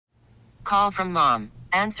Call from mom.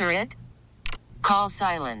 Answer it. Call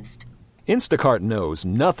silenced. Instacart knows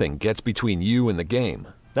nothing gets between you and the game.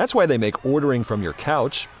 That's why they make ordering from your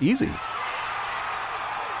couch easy.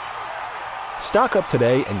 Stock up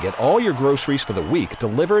today and get all your groceries for the week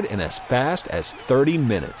delivered in as fast as 30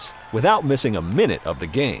 minutes without missing a minute of the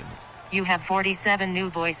game. You have 47 new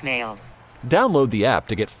voicemails. Download the app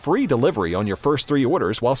to get free delivery on your first 3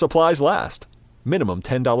 orders while supplies last. Minimum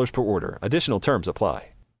 $10 per order. Additional terms apply.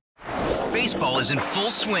 Baseball is in full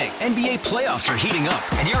swing. NBA playoffs are heating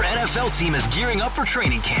up, and your NFL team is gearing up for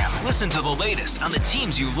training camp. Listen to the latest on the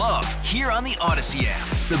teams you love here on the Odyssey app.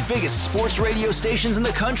 The biggest sports radio stations in the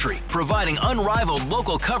country, providing unrivaled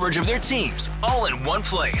local coverage of their teams, all in one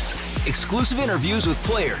place. Exclusive interviews with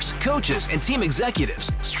players, coaches, and team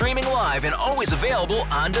executives, streaming live and always available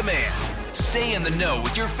on demand. Stay in the know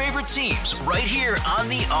with your favorite teams right here on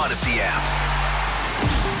the Odyssey app.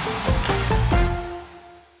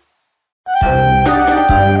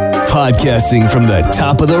 Podcasting from the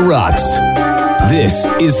top of the rocks. This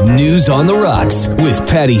is News on the Rocks with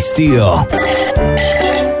Patty Steele.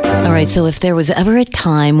 All right, so if there was ever a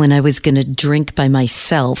time when I was going to drink by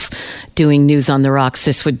myself doing News on the Rocks,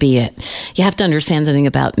 this would be it. You have to understand something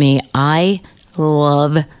about me. I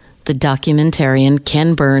love the documentarian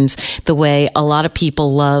Ken Burns the way a lot of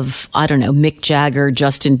people love, I don't know, Mick Jagger,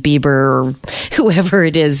 Justin Bieber, or whoever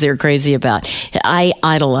it is they're crazy about. I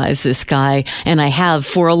idolize this guy, and I have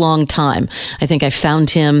for a long time. I think I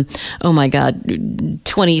found him,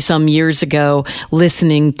 20-some years ago,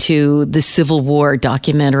 listening to the Civil War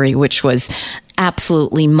documentary, which was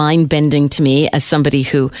absolutely mind-bending to me as somebody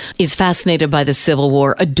who is fascinated by the Civil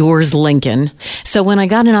War, adores Lincoln. So when I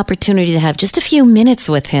got an opportunity to have just a few minutes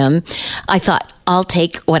with him, I thought, I'll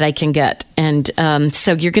take what I can get. And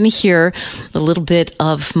so you're going to hear a little bit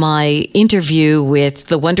of my interview with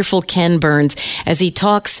the wonderful Ken Burns as he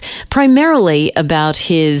talks primarily about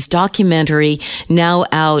his documentary now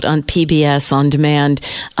out on PBS On Demand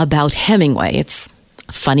about Hemingway. It's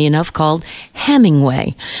funny enough called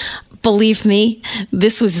Hemingway. Believe me,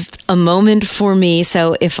 this was a moment for me.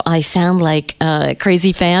 So if I sound like a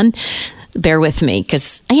crazy fan, bear with me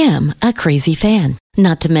because I am a crazy fan.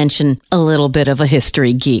 Not to mention a little bit of a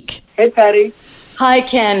history geek. Hey, Patty. Hi,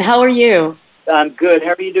 Ken. How are you? I'm good.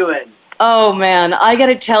 How are you doing? Oh, man. I got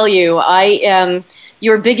to tell you, I am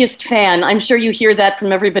your biggest fan. I'm sure you hear that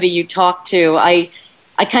from everybody you talk to. I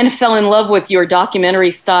kind of fell in love with your documentary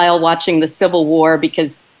style watching the Civil War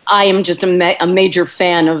because I am just a major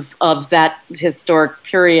fan of that historic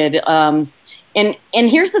period. And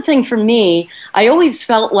here's the thing for me, I always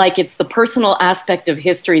felt like it's the personal aspect of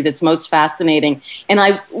history that's most fascinating. And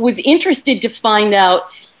I was interested to find out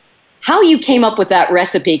how you came up with that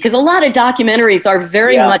recipe, because a lot of documentaries are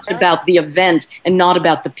very much about the event and not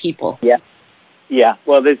about the people. Yeah.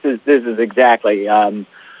 Well, this is exactly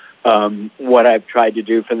what I've tried to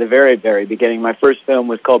do from the very, very beginning. My first film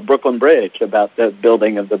was called Brooklyn Bridge, about the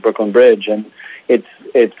building of the Brooklyn Bridge, and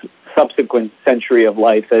its subsequent century of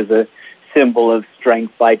life as a symbol of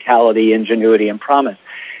strength, vitality, ingenuity, and promise.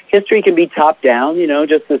 History can be top-down,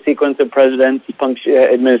 just the sequence of presidents,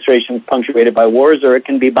 administrations punctuated by wars, or it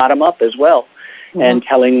can be bottom-up as well, and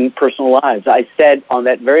telling personal lives. I said on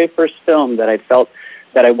that very first film that I felt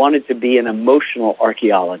that I wanted to be an emotional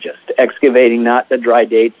archaeologist, excavating not the dry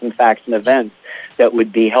dates and facts and events that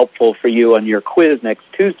would be helpful for you on your quiz next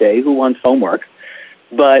Tuesday, Who Wants Homework,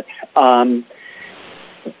 but an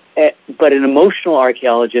emotional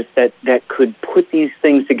archaeologist that could put these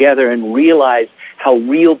things together and realize how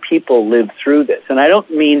real people live through this. And I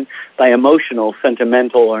don't mean by emotional,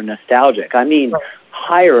 sentimental, or nostalgic. I mean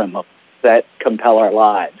higher emotions that compel our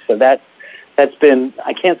lives. So that's been,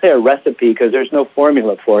 I can't say a recipe because there's no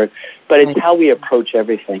formula for it, but it's how we approach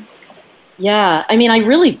everything. Yeah, I mean, I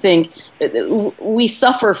really think we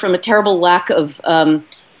suffer from a terrible lack of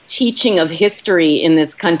teaching of history in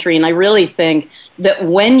this country, and I really think that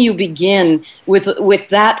when you begin with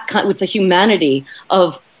the humanity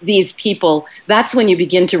of these people, that's when you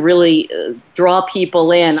begin to really draw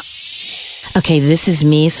people in. Okay, this is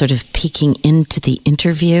me sort of peeking into the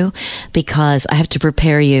interview because I have to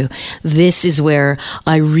prepare you. This is where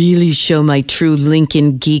I really show my true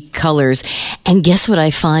Lincoln geek colors. And guess what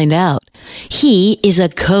I find out? He is a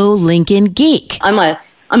co-Lincoln geek.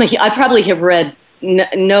 I probably have read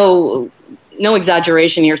no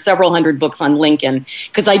exaggeration here, several hundred books on Lincoln,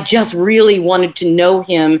 because I just really wanted to know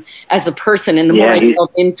him as a person. And the more I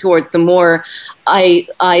delved into it, the more I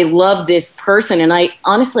love this person. And I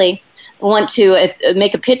honestly want to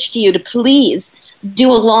make a pitch to you to please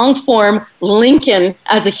do a long-form Lincoln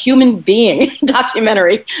as a human being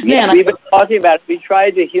documentary. Yeah, Man, we've been talking about it. We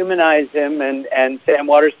tried to humanize him, and Sam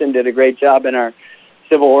Waterston did a great job in our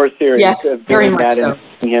Civil War series of doing that and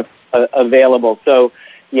making him available. So,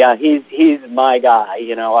 yeah, he's my guy.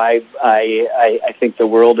 You know, I think the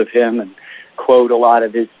world of him and quote a lot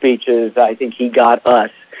of his speeches. I think he got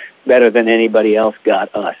us better than anybody else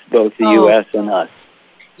got us, both the U.S. and us.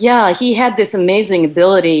 Yeah, he had this amazing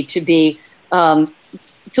ability to be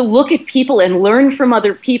to look at people and learn from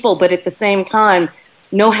other people, but at the same time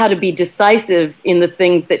know how to be decisive in the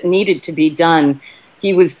things that needed to be done.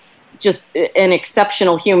 He was just an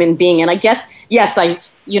exceptional human being, and I guess I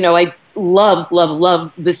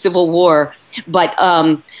love the Civil War, but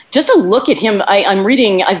just to look at him,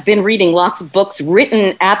 I've been reading lots of books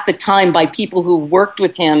written at the time by people who worked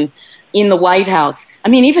with him in the White House. I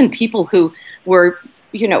mean, even people who were,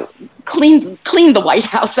 clean the White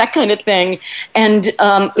House, that kind of thing, and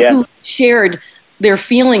who shared their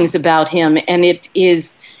feelings about him. And it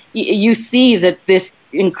is, you see that this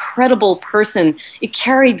incredible person, it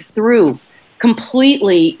carried through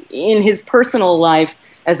completely in his personal life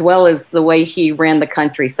as well as the way he ran the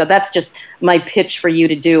country. So that's just my pitch for you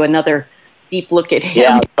to do another deep look at him.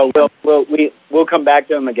 Yeah, so we'll come back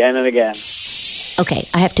to him again and again. Okay,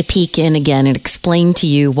 I have to peek in again and explain to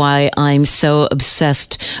you why I'm so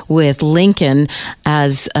obsessed with Lincoln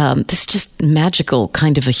as this just magical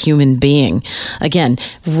kind of a human being. Again,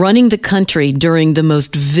 running the country during the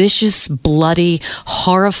most vicious, bloody,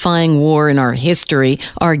 horrifying war in our history,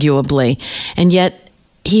 arguably, and yet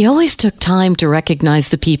he always took time to recognize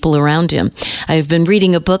the people around him. I've been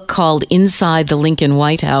reading a book called Inside the Lincoln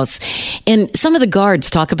White House, and some of the guards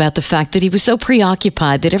talk about the fact that he was so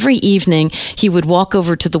preoccupied that every evening he would walk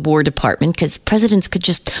over to the War Department, because presidents could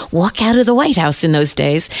just walk out of the White House in those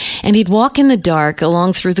days, and he'd walk in the dark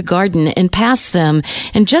along through the garden and pass them,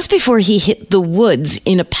 and just before he hit the woods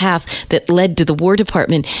in a path that led to the War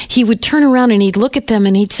Department, he would turn around and he'd look at them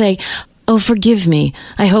and he'd say, "Oh, forgive me.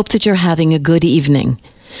 I hope that you're having a good evening."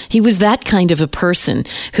 He was that kind of a person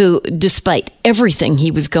who, despite everything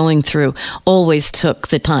he was going through, always took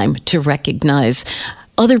the time to recognize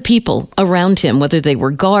other people around him, whether they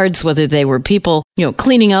were guards, whether they were people,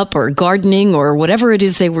 cleaning up or gardening or whatever it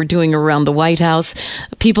is they were doing around the White House,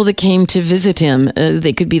 people that came to visit him.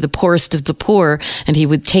 They could be the poorest of the poor, and he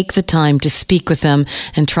would take the time to speak with them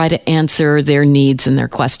and try to answer their needs and their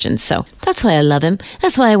questions. So that's why I love him.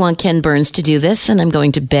 That's why I want Ken Burns to do this, and I'm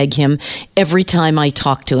going to beg him every time I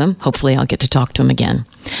talk to him. Hopefully I'll get to talk to him again.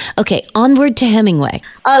 Okay, onward to Hemingway.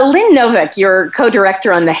 Lynn Novick, your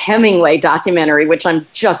co-director on the Hemingway documentary, which I'm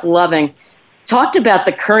just loving, talked about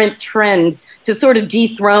the current trend to sort of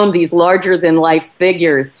dethrone these larger-than-life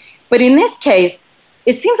figures. But in this case,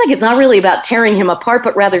 it seems like it's not really about tearing him apart,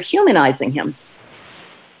 but rather humanizing him.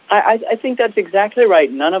 I think that's exactly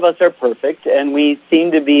right. None of us are perfect, and we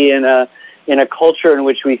seem to be in a culture in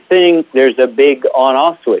which we think there's a big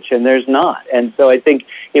on-off switch, and there's not. And so I think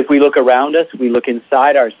if we look around us, we look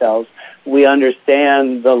inside ourselves, we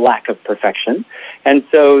understand the lack of perfection. And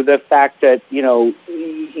so the fact that,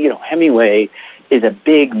 Hemingway is a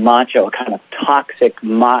big macho, kind of toxic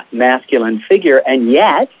masculine figure, and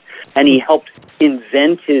he helped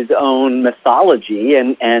invent his own mythology,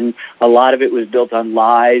 and a lot of it was built on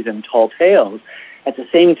lies and tall tales. At the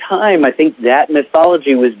same time, I think that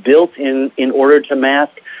mythology was built in order to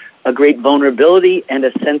mask a great vulnerability and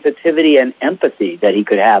a sensitivity and empathy that he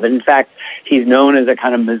could have. And in fact, he's known as a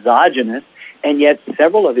kind of misogynist, and yet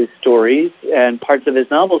several of his stories and parts of his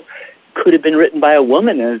novels could have been written by a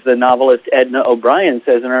woman, as the novelist Edna O'Brien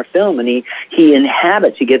says in our film. And he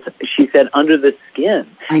inhabits, he gets, she said, under the skin.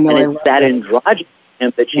 I know, and it's that androgynous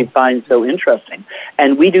that she finds so interesting.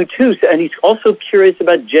 And we do too. And he's also curious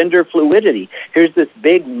about gender fluidity. Here's this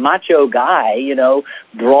big macho guy,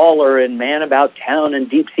 brawler and man about town and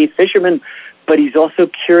deep sea fisherman, but he's also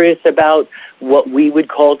curious about what we would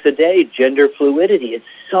call today gender fluidity. It's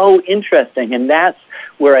so interesting. And that's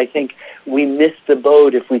where I think we miss the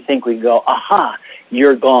boat if we think we go, aha,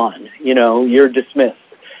 you're gone, you're dismissed.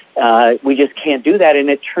 We just can't do that. And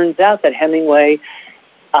it turns out that Hemingway,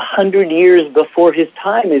 100 years before his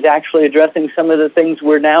time, is actually addressing some of the things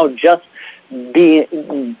we're now just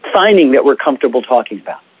finding that we're comfortable talking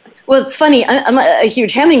about. Well, it's funny. I'm a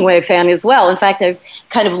huge Hemingway fan as well. In fact, I've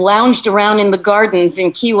kind of lounged around in the gardens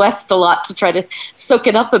in Key West a lot to try to soak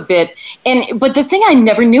it up a bit. But the thing I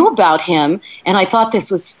never knew about him, and I thought this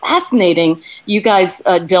was fascinating, you guys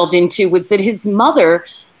delved into, was that his mother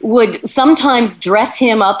would sometimes dress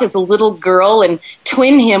him up as a little girl and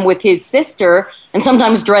twin him with his sister, and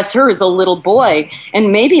sometimes dress her as a little boy.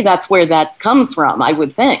 And maybe that's where that comes from, I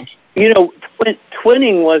would think.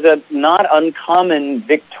 twinning was a not uncommon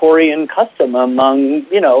Victorian custom among,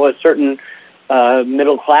 a certain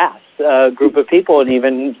middle class group of people and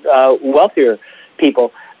even wealthier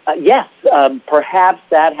people. Yes, perhaps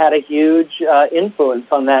that had a huge influence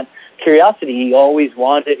on that curiosity. He always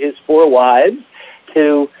wanted his 4 wives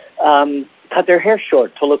to cut their hair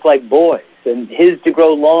short to look like boys, and his to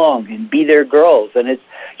grow long and be their girls. And it's,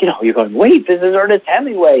 you're going, wait, this is Ernest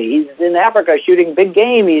Hemingway. He's in Africa shooting big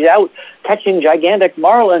game. He's out catching gigantic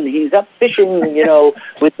marlin. He's up fishing,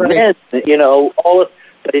 with men, all of,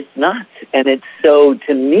 but it's not. And it's so,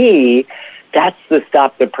 to me, that's the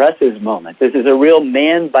stop the presses moment. This is a real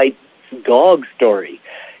man bites dog story.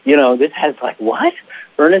 This has what?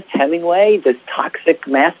 Ernest Hemingway, this toxic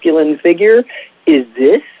masculine figure, is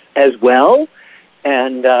this as well?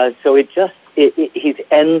 And so he's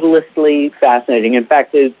endlessly fascinating. In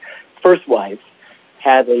fact, his first wife,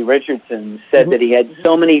 Hadley Richardson, said that he had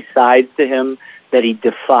so many sides to him that he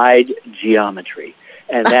defied geometry.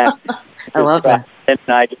 And that I love that. And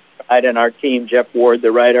I tried, and our team, Jeff Ward,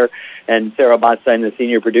 the writer, and Sarah Botstein, the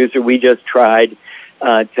senior producer, we just tried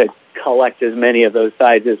to collect as many of those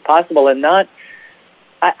sides as possible, and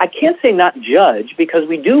I can't say not judge, because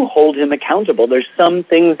we do hold him accountable. There's some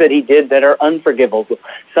things that he did that are unforgivable.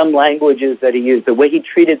 Some languages that he used, the way he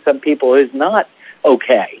treated some people is not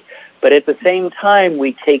okay. But at the same time,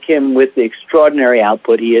 we take him with the extraordinary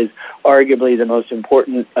output. He is arguably the most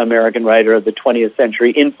important American writer of the 20th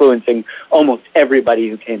century, influencing almost everybody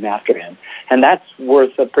who came after him. And that's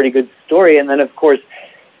worth a pretty good story. And then, of course,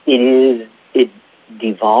 it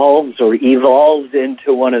devolves or evolves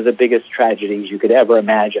into one of the biggest tragedies you could ever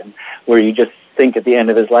imagine, where you just think at the end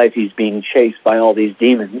of his life he's being chased by all these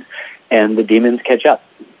demons, and the demons catch up.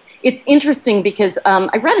 It's interesting because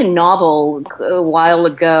I read a novel a while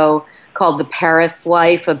ago called The Paris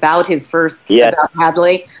Wife about his first, about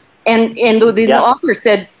Hadley, and the author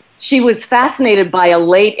said she was fascinated by a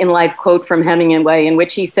late-in-life quote from Hemingway in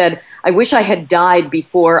which he said, "I wish I had died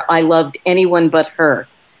before I loved anyone but her."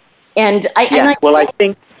 And I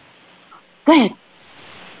think. Go ahead.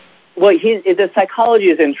 Well, the psychology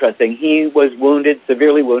is interesting. He was wounded,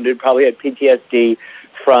 severely wounded, probably had PTSD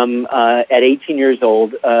from at 18 years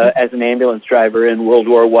old as an ambulance driver in World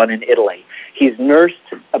War I in Italy. He's nursed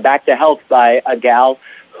back to health by a gal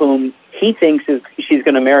whom he thinks she's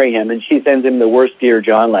going to marry him, and she sends him the worst Dear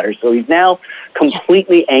John letter. So he's now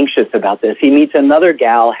completely anxious about this. He meets another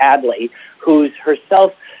gal, Hadley, who's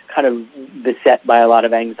herself kind of beset by a lot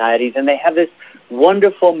of anxieties, and they have this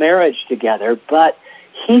wonderful marriage together, but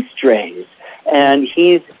he strays, and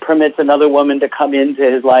he permits another woman to come into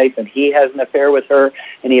his life, and he has an affair with her,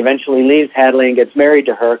 and he eventually leaves Hadley and gets married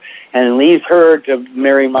to her, and leaves her to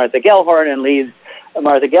marry Martha Gellhorn, and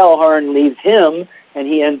Martha Gellhorn leaves him, and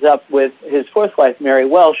he ends up with his fourth wife, Mary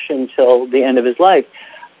Welsh, until the end of his life.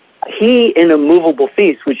 He, in A Movable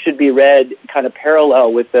Feast, which should be read kind of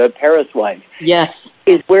parallel with The Paris Wife, yes,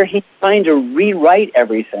 is where he's trying to rewrite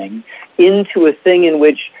everything into a thing in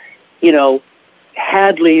which,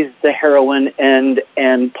 Hadley's the heroine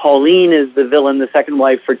and Pauline is the villain, the second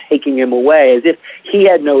wife, for taking him away, as if he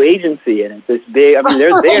had no agency in it. This big,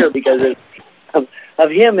 they're there because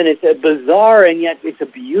of him, and it's a bizarre and yet it's a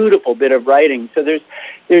beautiful bit of writing. So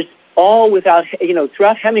there's all without,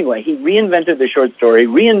 throughout Hemingway, he reinvented the short story,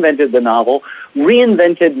 reinvented the novel,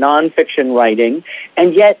 reinvented nonfiction writing,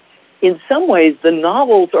 and yet in some ways the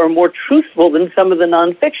novels are more truthful than some of the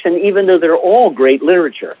nonfiction, even though they're all great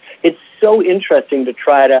literature. It's so interesting to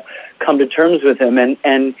try to come to terms with him,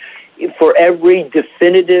 and for every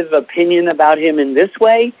definitive opinion about him in this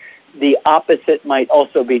way, the opposite might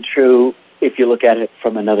also be true if you look at it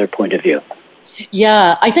from another point of view.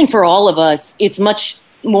 Yeah, I think for all of us, it's much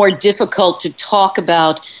more difficult to talk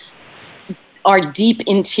about our deep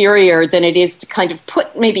interior than it is to kind of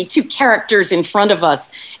put maybe two characters in front of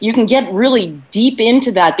us. You can get really deep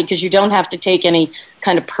into that because you don't have to take any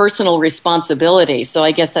kind of personal responsibility. So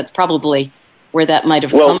I guess that's probably where that might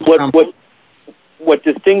have come from. What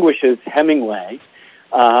distinguishes Hemingway,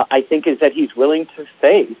 I think, is that he's willing to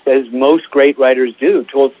face, as most great writers do,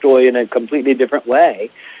 Tolstoy in a completely different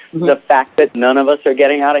way, the fact that none of us are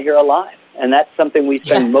getting out of here alive. And that's something we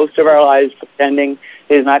spend most of our lives pretending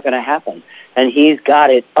is not going to happen. And he's got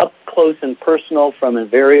it up close and personal from a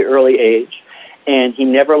very early age. And he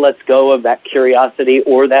never lets go of that curiosity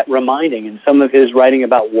or that reminding. And some of his writing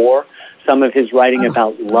about war, some of his writing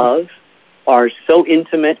about love are so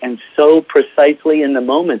intimate and so precisely in the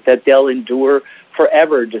moment that they'll endure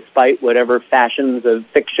forever despite whatever fashions of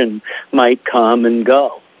fiction might come and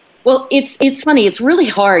go. Well, it's funny. It's really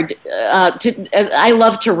hard I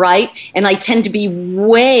love to write, and I tend to be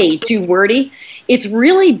way too wordy. It's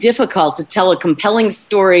really difficult to tell a compelling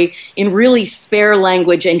story in really spare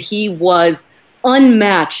language, and he was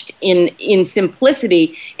unmatched in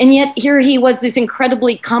simplicity. And yet here he was, this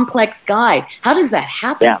incredibly complex guy. How does that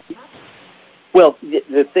happen? Yeah. Well,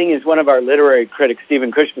 the thing is, one of our literary critics,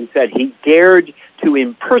 Stephen Cushman, said he dared to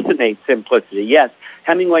impersonate simplicity. Yes,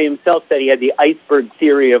 Hemingway himself said he had the iceberg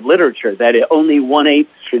theory of literature, that only 1/8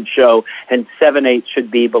 should show and 7/8 should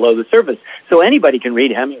be below the surface. So anybody can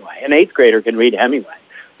read Hemingway. An 8th grader can read Hemingway.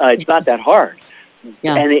 It's not that hard.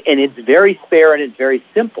 Yeah. And it's very spare and it's very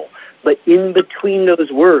simple. But in between those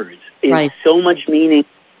words is so much meaning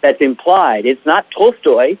that's implied. It's not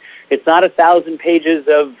Tolstoy. It's not 1,000 pages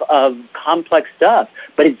of complex stuff,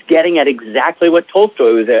 but it's getting at exactly what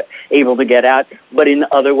Tolstoy was able to get at, but in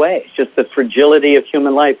other ways. Just the fragility of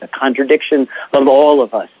human life, the contradiction of all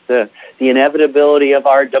of us, the inevitability of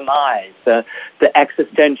our demise, the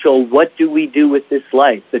existential, what do we do with this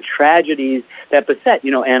life, the tragedies that beset.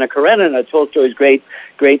 Anna Karenina, Tolstoy's great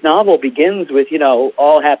novel, begins with,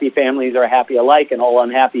 all happy families are happy alike and all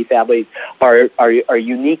unhappy families are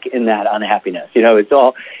unique in that unhappiness.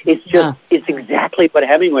 It's exactly what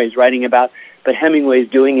Hemingway's writing about, but Hemingway's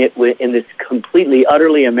doing it in this completely,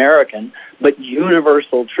 utterly American, but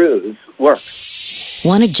universal truths work.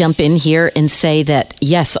 Want to jump in here and say that,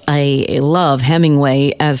 yes, I love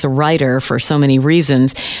Hemingway as a writer for so many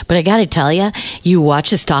reasons, but I got to tell you, you watch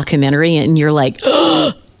this documentary and you're like,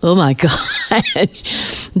 oh my God,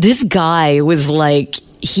 this guy was like,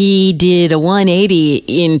 he did a 180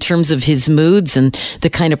 in terms of his moods and the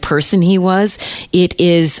kind of person he was. It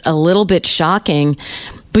is a little bit shocking,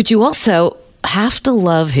 but you also have to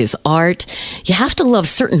love his art. You have to love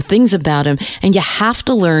certain things about him, and you have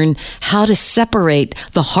to learn how to separate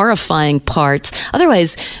the horrifying parts.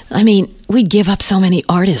 Otherwise, we'd give up so many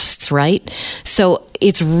artists, right? So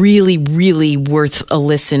it's really, really worth a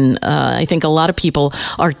listen. I think a lot of people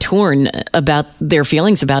are torn about their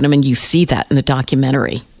feelings about him, and you see that in the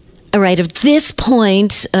documentary. All right, at this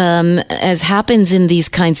point, as happens in these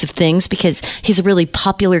kinds of things, because he's a really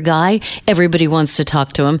popular guy, everybody wants to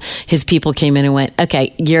talk to him. His people came in and went,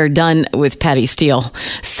 okay, you're done with Patty Steele.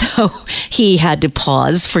 So he had to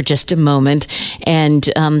pause for just a moment, and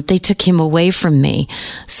they took him away from me.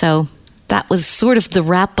 So that was sort of the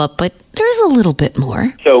wrap-up, but there's a little bit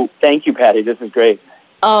more. So thank you, Patty. This is great.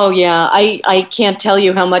 Oh, yeah. I can't tell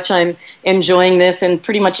you how much I'm enjoying this and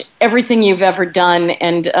pretty much everything you've ever done.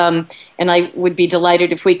 And I would be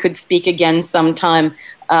delighted if we could speak again sometime.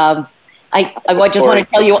 I just want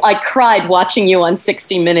to tell you, I cried watching you on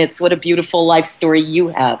 60 Minutes. What a beautiful life story you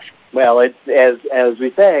have. Well, it's, as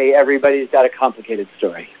we say, everybody's got a complicated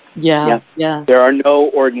story. Yeah. There are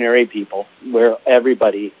no ordinary people where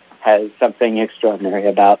everybody has something extraordinary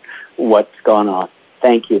about what's gone on.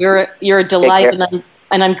 Thank you. You're a delight,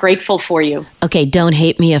 and I'm grateful for you. Okay, don't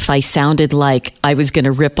hate me if I sounded like I was going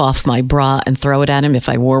to rip off my bra and throw it at him if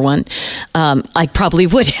I wore one. I probably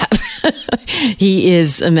would have. He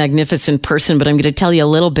is a magnificent person, but I'm going to tell you a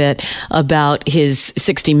little bit about his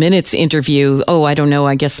 60 Minutes interview. I don't know,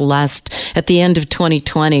 I guess at the end of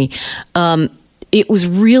 2020. It was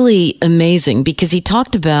really amazing because he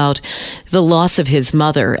talked about the loss of his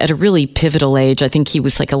mother at a really pivotal age. I think he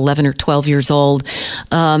was like 11 or 12 years old.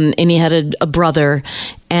 And he had a brother,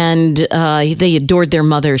 and they adored their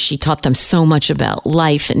mother. She taught them so much about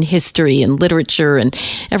life and history and literature and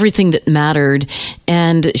everything that mattered.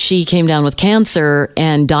 And she came down with cancer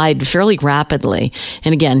and died fairly rapidly.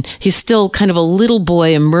 And again, he's still kind of a little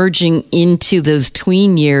boy emerging into those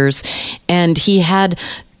tween years. And he had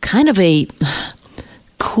kind of a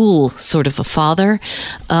cool sort of a father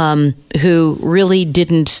who really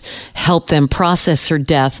didn't help them process her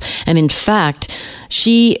death. And in fact,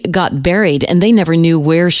 she got buried and they never knew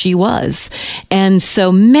where she was. And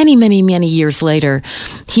so many, many, many years later,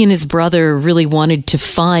 he and his brother really wanted to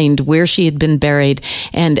find where she had been buried.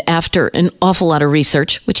 And after an awful lot of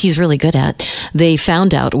research, which he's really good at, they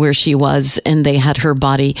found out where she was, and they had her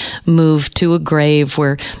body moved to a grave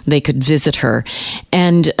where they could visit her.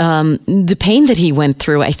 And the pain that he went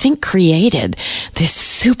through, I think, created this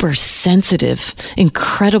super sensitive,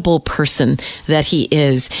 incredible person that he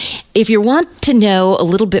is. If you want to know a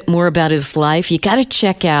little bit more about his life, you got to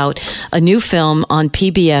check out a new film on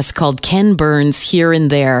PBS called Ken Burns Here and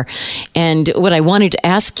There. And what I wanted to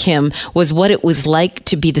ask him was what it was like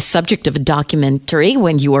to be the subject of a documentary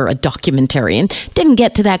when you were a documentarian. Didn't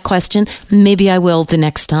get to that question. Maybe I will the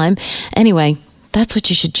next time. Anyway, that's what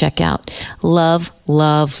you should check out. Love,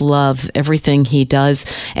 love, love everything he does.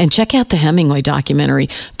 And check out the Hemingway documentary.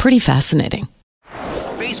 Pretty fascinating.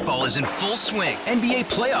 Baseball is in full swing. NBA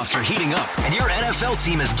playoffs are heating up, and your NFL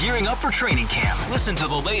team is gearing up for training camp. Listen to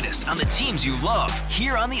the latest on the teams you love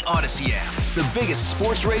here on the Odyssey app. The biggest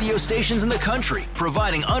sports radio stations in the country,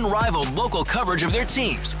 providing unrivaled local coverage of their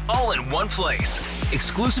teams, all in one place.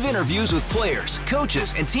 Exclusive interviews with players,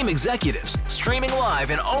 coaches, and team executives, streaming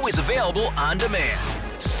live and always available on demand.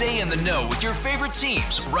 Stay in the know with your favorite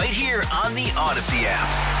teams right here on the Odyssey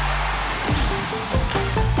app.